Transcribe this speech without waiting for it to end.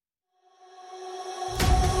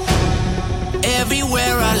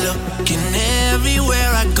Everywhere I look and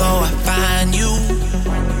everywhere I go, I find you.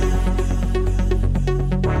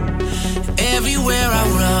 Everywhere I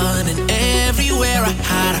run and everywhere I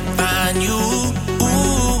hide, I find you.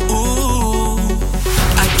 Ooh.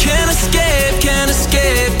 I can't escape, can't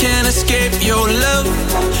escape, can't escape your love.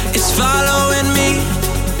 It's following me.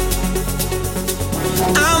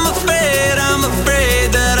 I'm afraid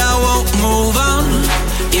that I won't move on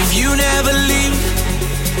if you never leave.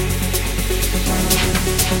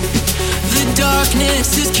 The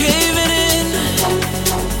darkness is caving in.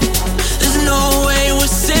 There's no way we're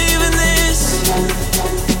saving this.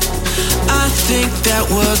 I think that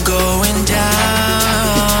we're going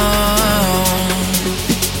down.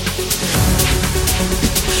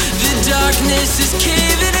 The darkness is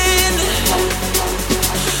caving in.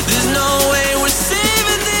 There's no way we're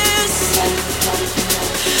saving this.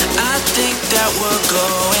 I think that we're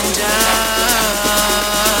going down.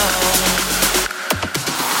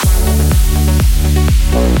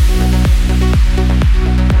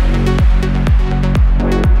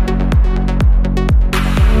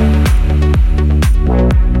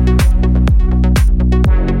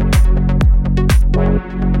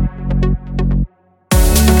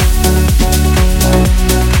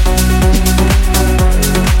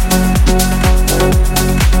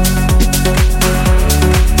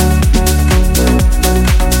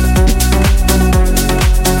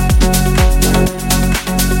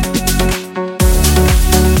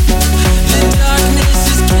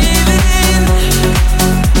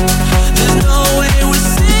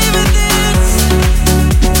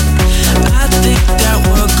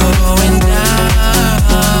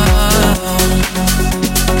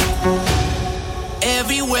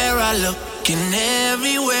 Everywhere I look and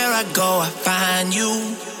everywhere I go, I find you.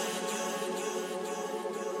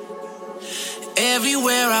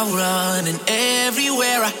 Everywhere I run and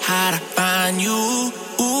everywhere I hide, I find you.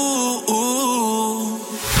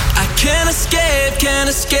 I can't escape, can't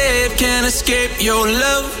escape, can't escape your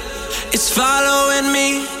love. It's following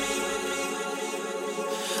me.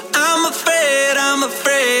 I'm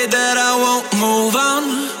afraid that I won't move on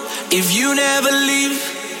if you never leave.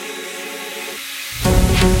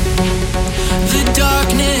 The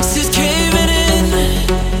darkness is caving in.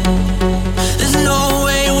 There's no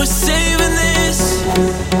way we're saving this.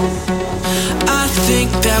 I think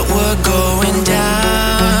that we're going down.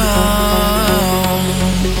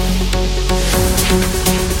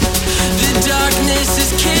 The darkness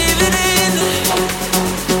is caving in.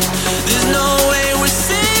 There's no way we're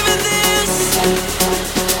saving this.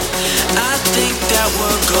 I think that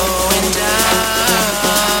we're going